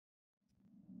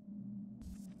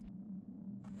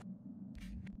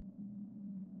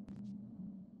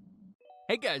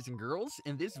Hey guys and girls,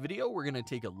 in this video we're going to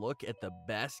take a look at the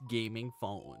best gaming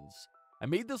phones. I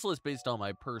made this list based on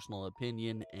my personal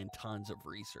opinion and tons of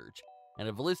research, and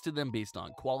I've listed them based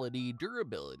on quality,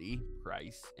 durability,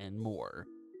 price, and more.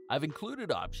 I've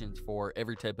included options for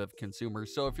every type of consumer,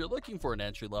 so if you're looking for an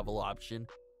entry-level option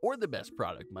or the best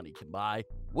product money can buy,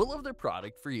 we'll have the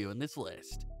product for you in this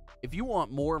list. If you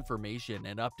want more information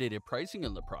and updated pricing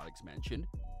on the products mentioned,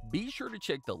 be sure to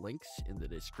check the links in the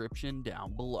description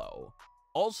down below.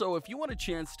 Also, if you want a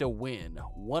chance to win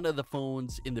one of the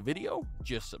phones in the video,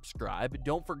 just subscribe.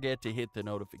 Don't forget to hit the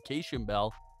notification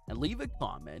bell and leave a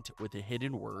comment with a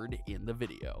hidden word in the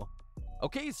video.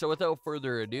 Okay, so without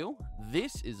further ado,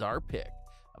 this is our pick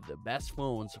of the best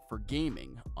phones for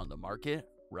gaming on the market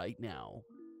right now.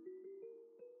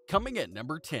 Coming at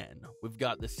number 10, we've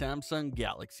got the Samsung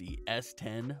Galaxy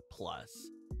S10 Plus.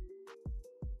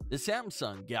 The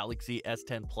Samsung Galaxy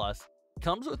S10 Plus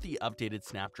comes with the updated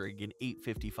Snapdragon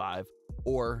 855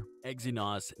 or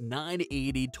Exynos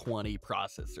 98020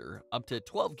 processor, up to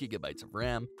 12 gigabytes of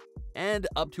RAM, and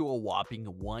up to a whopping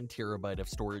 1 terabyte of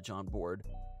storage on board,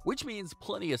 which means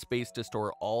plenty of space to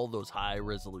store all those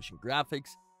high-resolution graphics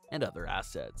and other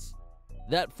assets.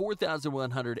 That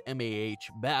 4100 mAh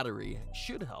battery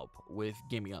should help with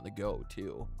gaming on the go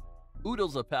too.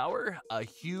 Oodles of power, a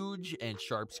huge and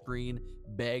sharp screen,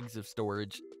 bags of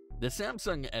storage. The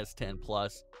Samsung S10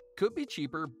 Plus could be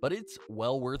cheaper, but it's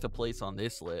well worth a place on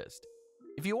this list.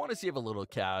 If you want to save a little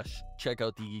cash, check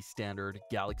out the standard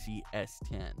Galaxy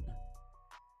S10.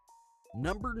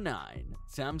 Number 9,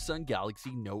 Samsung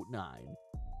Galaxy Note 9.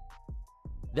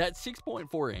 That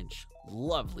 6.4-inch,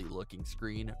 lovely looking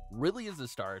screen really is a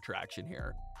star attraction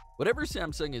here. Whatever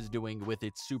Samsung is doing with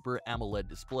its Super AMOLED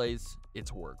displays,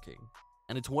 it's working.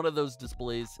 And it's one of those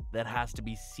displays that has to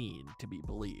be seen to be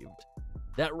believed.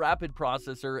 That rapid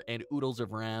processor and oodles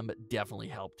of RAM definitely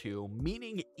help too,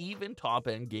 meaning even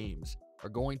top-end games are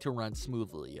going to run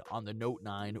smoothly on the Note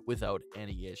 9 without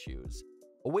any issues.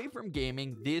 Away from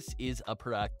gaming, this is a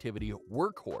productivity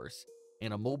workhorse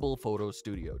in a mobile photo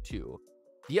studio too.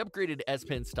 The upgraded S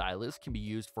Pen stylus can be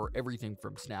used for everything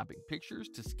from snapping pictures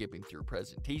to skipping through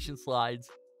presentation slides,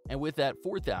 and with that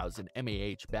 4000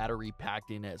 mAh battery packed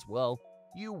in as well,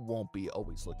 you won't be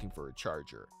always looking for a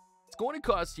charger. It's going to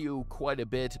cost you quite a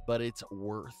bit, but it's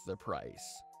worth the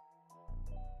price.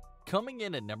 Coming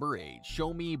in at number 8,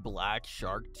 Xiaomi Black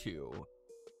Shark 2.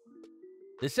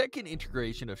 The second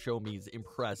integration of Xiaomi's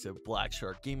impressive Black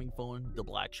Shark gaming phone, the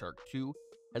Black Shark 2,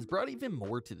 has brought even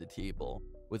more to the table,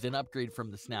 with an upgrade from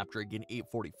the Snapdragon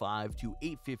 845 to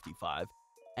 855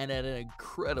 and at an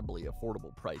incredibly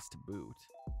affordable price to boot.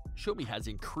 Xiaomi has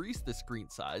increased the screen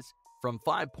size from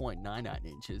 5.99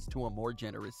 inches to a more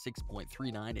generous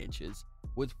 6.39 inches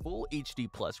with full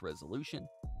HD Plus resolution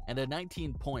and a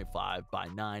 19.5 by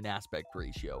 9 aspect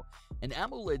ratio. An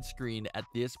AMOLED screen at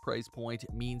this price point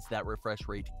means that refresh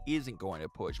rate isn't going to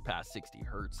push past 60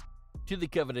 Hz to the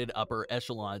coveted upper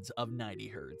echelons of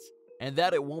 90 Hz, and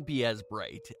that it won't be as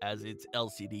bright as its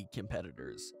LCD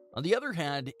competitors. On the other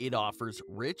hand, it offers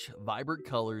rich, vibrant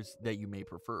colors that you may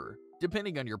prefer,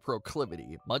 depending on your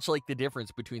proclivity, much like the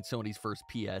difference between Sony's first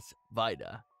PS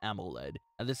Vita AMOLED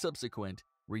and the subsequent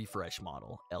refresh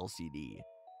model LCD.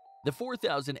 The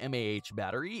 4000 mAh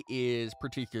battery is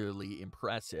particularly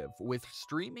impressive, with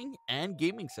streaming and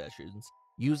gaming sessions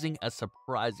using a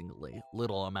surprisingly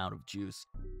little amount of juice,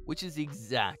 which is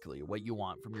exactly what you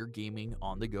want from your gaming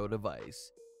on-the-go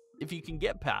device. If you can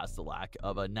get past the lack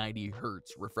of a 90 Hz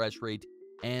refresh rate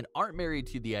and aren't married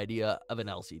to the idea of an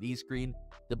LCD screen,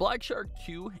 the Black Shark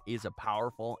 2 is a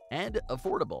powerful and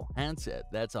affordable handset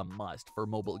that's a must for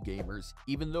mobile gamers,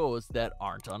 even those that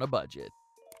aren't on a budget.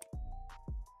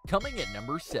 Coming at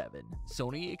number 7,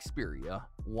 Sony Xperia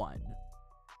 1.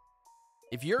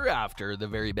 If you're after the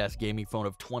very best gaming phone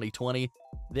of 2020,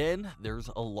 then there's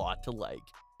a lot to like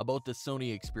about the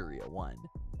Sony Xperia 1.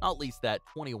 Not least that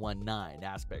 21:9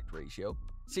 aspect ratio,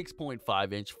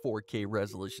 6.5-inch 4K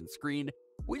resolution screen,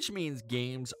 which means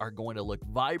games are going to look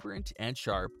vibrant and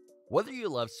sharp, whether you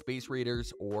love Space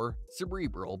Raiders or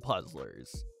cerebral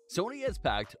puzzlers. Sony has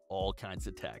packed all kinds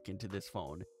of tech into this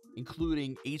phone,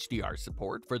 including HDR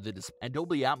support for the and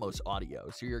Dolby Atmos audio,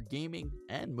 so your gaming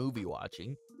and movie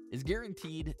watching is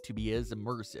guaranteed to be as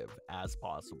immersive as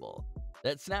possible.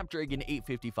 That Snapdragon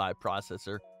 855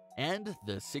 processor and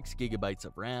the 6 gigabytes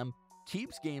of RAM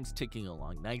keeps games ticking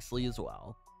along nicely as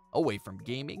well. Away from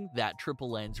gaming, that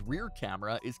triple lens rear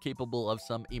camera is capable of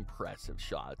some impressive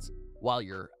shots while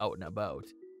you're out and about.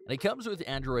 And it comes with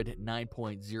Android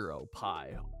 9.0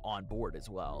 Pie on board as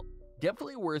well.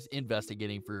 Definitely worth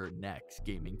investigating for your next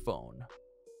gaming phone.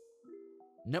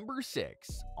 Number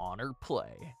 6, Honor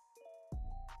Play.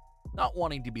 Not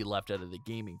wanting to be left out of the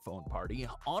gaming phone party,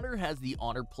 Honor has the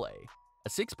Honor Play, a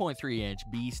 6.3-inch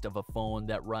beast of a phone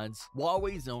that runs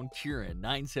Huawei's own Kirin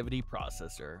 970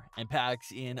 processor and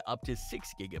packs in up to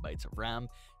 6GB of RAM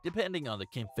depending on the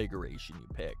configuration you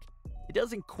pick. It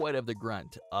doesn't quite have the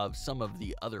grunt of some of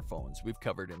the other phones we've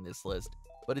covered in this list,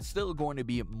 but it's still going to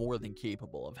be more than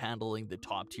capable of handling the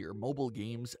top-tier mobile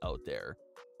games out there.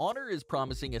 Honor is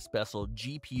promising a special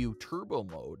GPU turbo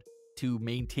mode to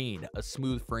maintain a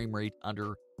smooth frame rate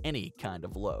under any kind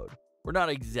of load. We're not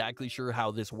exactly sure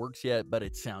how this works yet, but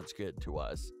it sounds good to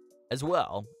us. As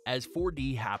well as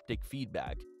 4D haptic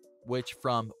feedback, which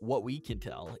from what we can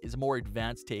tell is a more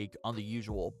advanced take on the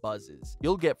usual buzzes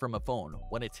you'll get from a phone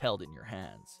when it's held in your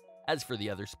hands. As for the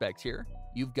other specs here,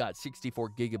 you've got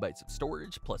 64GB of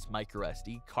storage plus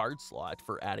microSD card slot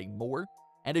for adding more,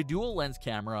 and a dual lens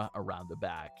camera around the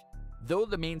back. Though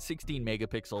the main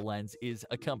 16-megapixel lens is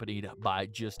accompanied by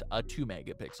just a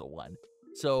 2-megapixel one,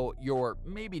 so you're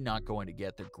maybe not going to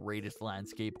get the greatest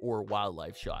landscape or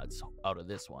wildlife shots out of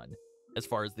this one. As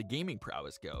far as the gaming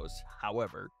prowess goes,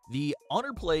 however, the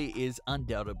Honor Play is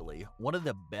undoubtedly one of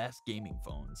the best gaming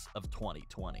phones of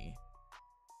 2020.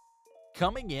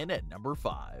 Coming in at number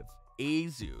 5,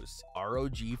 Asus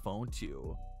ROG Phone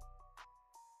 2.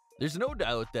 There's no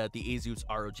doubt that the Asus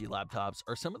ROG laptops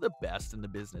are some of the best in the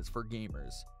business for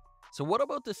gamers. So what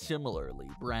about the similarly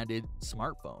branded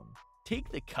smartphone? Take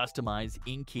the customized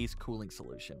in-case cooling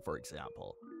solution, for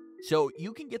example. So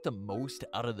you can get the most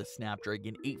out of the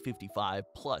Snapdragon 855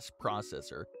 Plus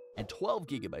processor and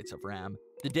 12GB of RAM.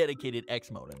 The dedicated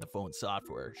X mode in the phone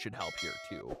software should help here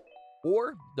too.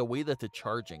 Or the way that the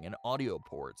charging and audio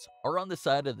ports are on the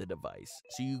side of the device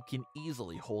so you can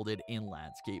easily hold it in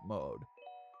landscape mode.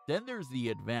 Then there's the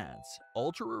advanced,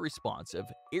 ultra-responsive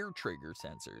air trigger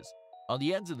sensors on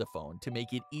the ends of the phone to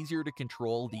make it easier to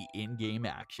control the in-game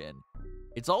action.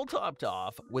 It's all topped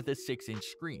off with a 6-inch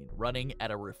screen running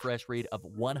at a refresh rate of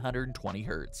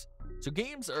 120Hz. So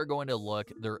games are going to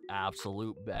look their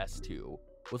absolute best too.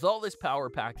 With all this power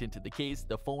packed into the case,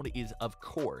 the phone is of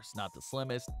course not the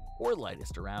slimmest or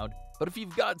lightest around, but if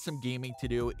you've got some gaming to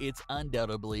do, it's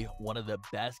undoubtedly one of the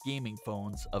best gaming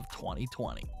phones of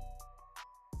 2020.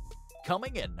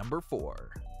 Coming at number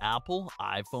 4, Apple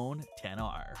iPhone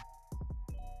XR.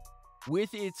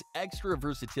 With its extra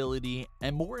versatility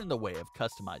and more in the way of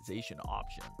customization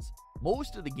options,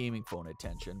 most of the gaming phone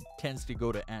attention tends to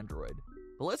go to Android,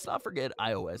 but let's not forget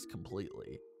iOS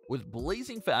completely. With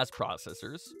blazing fast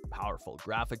processors, powerful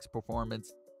graphics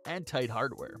performance, and tight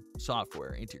hardware,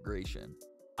 software integration,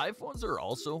 iPhones are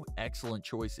also excellent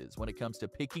choices when it comes to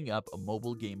picking up a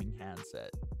mobile gaming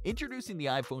handset. Introducing the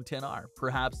iPhone XR,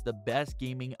 perhaps the best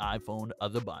gaming iPhone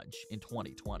of the bunch in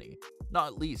 2020.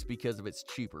 Not least because of its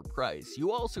cheaper price,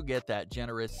 you also get that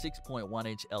generous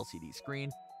 6.1-inch LCD screen,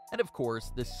 and of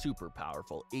course the super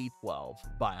powerful A12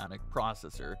 Bionic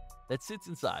processor that sits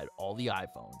inside all the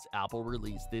iPhones Apple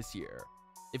released this year.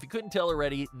 If you couldn't tell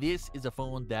already, this is a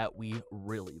phone that we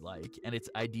really like, and it's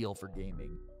ideal for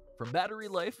gaming. From battery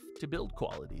life to build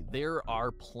quality, there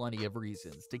are plenty of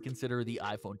reasons to consider the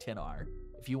iPhone XR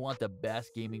if you want the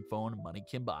best gaming phone money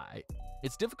can buy.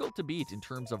 It's difficult to beat in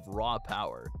terms of raw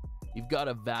power. You've got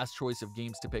a vast choice of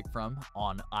games to pick from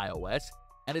on iOS,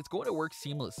 and it's going to work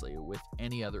seamlessly with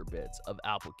any other bits of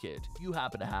Apple kit you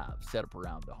happen to have set up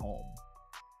around the home.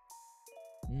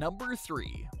 Number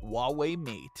 3, Huawei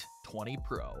Mate 20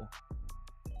 Pro.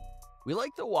 We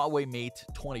like the Huawei Mate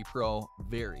 20 Pro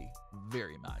very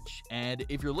much, and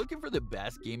if you're looking for the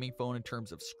best gaming phone in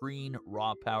terms of screen,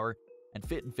 raw power, and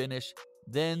fit and finish,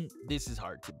 then this is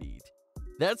hard to beat.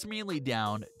 That's mainly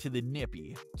down to the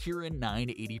nippy Kirin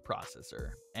 980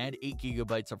 processor and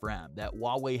 8GB of RAM that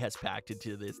Huawei has packed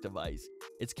into this device.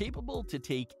 It's capable to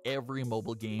take every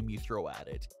mobile game you throw at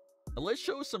it. Now let's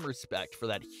show some respect for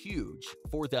that huge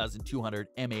 4200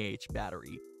 mAh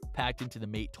battery packed into the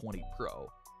Mate 20 Pro,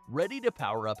 ready to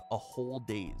power up a whole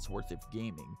day's worth of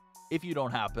gaming if you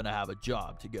don't happen to have a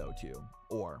job to go to,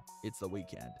 or it's the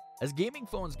weekend. As gaming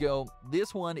phones go,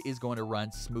 this one is going to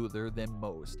run smoother than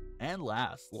most and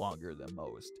last longer than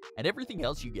most. And everything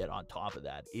else you get on top of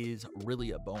that is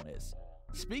really a bonus.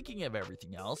 Speaking of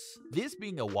everything else, this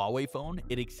being a Huawei phone,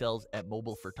 it excels at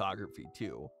mobile photography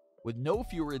too, with no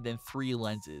fewer than 3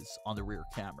 lenses on the rear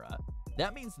camera.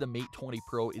 That means the Mate 20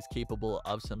 Pro is capable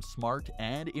of some smart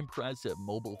and impressive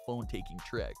mobile phone taking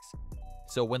tricks.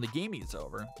 So when the gaming is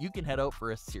over, you can head out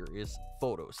for a serious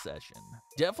photo session.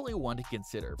 Definitely one to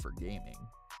consider for gaming.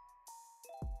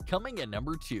 Coming at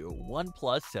number 2,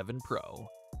 OnePlus 7 Pro.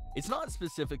 It's not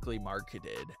specifically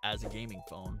marketed as a gaming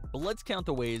phone, but let's count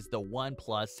the ways the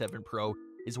OnePlus 7 Pro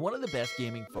is one of the best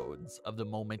gaming phones of the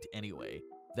moment anyway.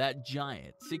 That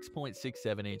giant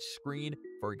 6.67-inch screen,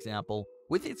 for example,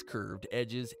 with its curved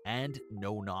edges and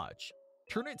no notch.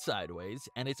 Turn it sideways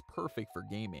and it's perfect for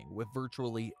gaming with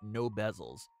virtually no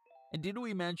bezels. And did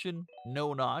we mention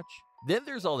no notch? Then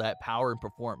there's all that power and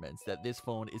performance that this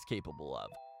phone is capable of,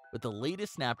 with the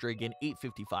latest Snapdragon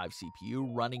 855 CPU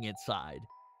running inside,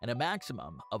 and a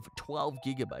maximum of 12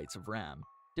 gigabytes of RAM,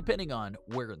 depending on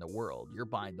where in the world you're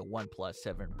buying the OnePlus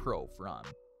 7 Pro from.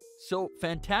 So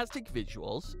fantastic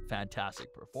visuals,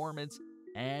 fantastic performance,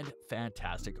 and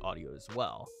fantastic audio as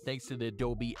well, thanks to the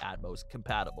Dolby Atmos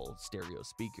compatible stereo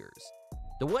speakers.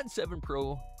 The One 7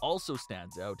 Pro also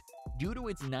stands out due to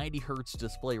its 90Hz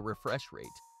display refresh rate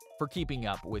for keeping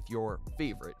up with your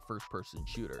favorite first-person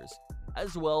shooters,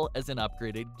 as well as an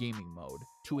upgraded gaming mode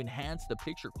to enhance the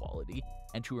picture quality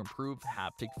and to improve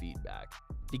haptic feedback.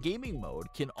 The gaming mode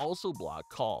can also block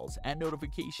calls and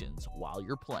notifications while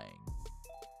you're playing.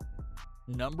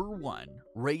 Number 1.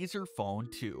 Razer Phone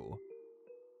 2.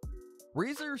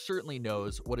 Razer certainly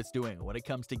knows what it's doing when it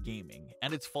comes to gaming,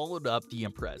 and it's followed up the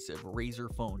impressive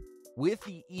Razer Phone with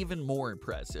the even more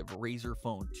impressive Razer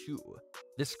Phone 2.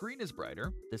 The screen is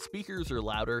brighter, the speakers are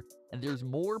louder, and there's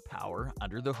more power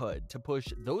under the hood to push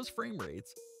those frame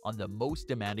rates on the most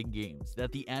demanding games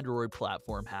that the Android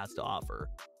platform has to offer.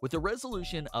 With a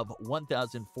resolution of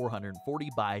 1440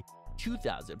 by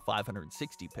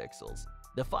 2560 pixels,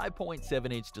 the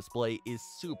 5.7-inch display is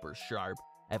super sharp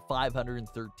at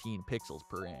 513 pixels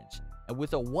per inch, and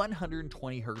with a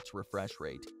 120Hz refresh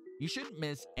rate, you shouldn't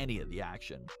miss any of the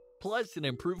action. Plus, an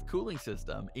improved cooling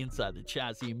system inside the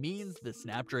chassis means the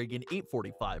Snapdragon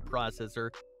 845 processor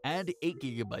and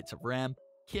 8GB of RAM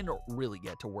can really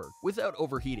get to work without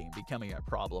overheating becoming a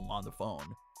problem on the phone.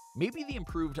 Maybe the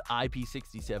improved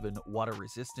IP67 water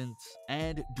resistance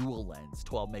and dual lens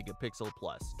 12MP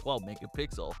plus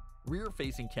 12MP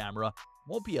rear-facing camera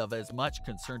won't be of as much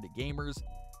concern to gamers,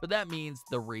 but that means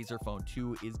the Razer Phone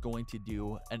 2 is going to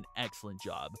do an excellent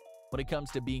job when it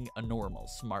comes to being a normal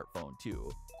smartphone too.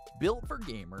 Built for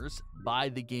gamers by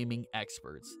the gaming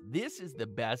experts, this is the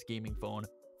best gaming phone,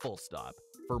 full stop,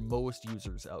 for most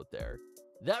users out there.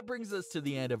 That brings us to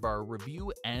the end of our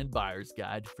review and buyer's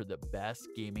guide for the best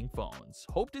gaming phones.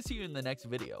 Hope to see you in the next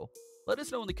video. Let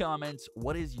us know in the comments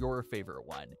what is your favorite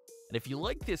one. And if you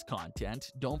like this content,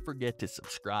 don't forget to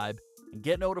subscribe and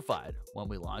get notified when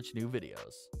we launch new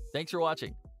videos. Thanks for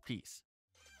watching. Peace.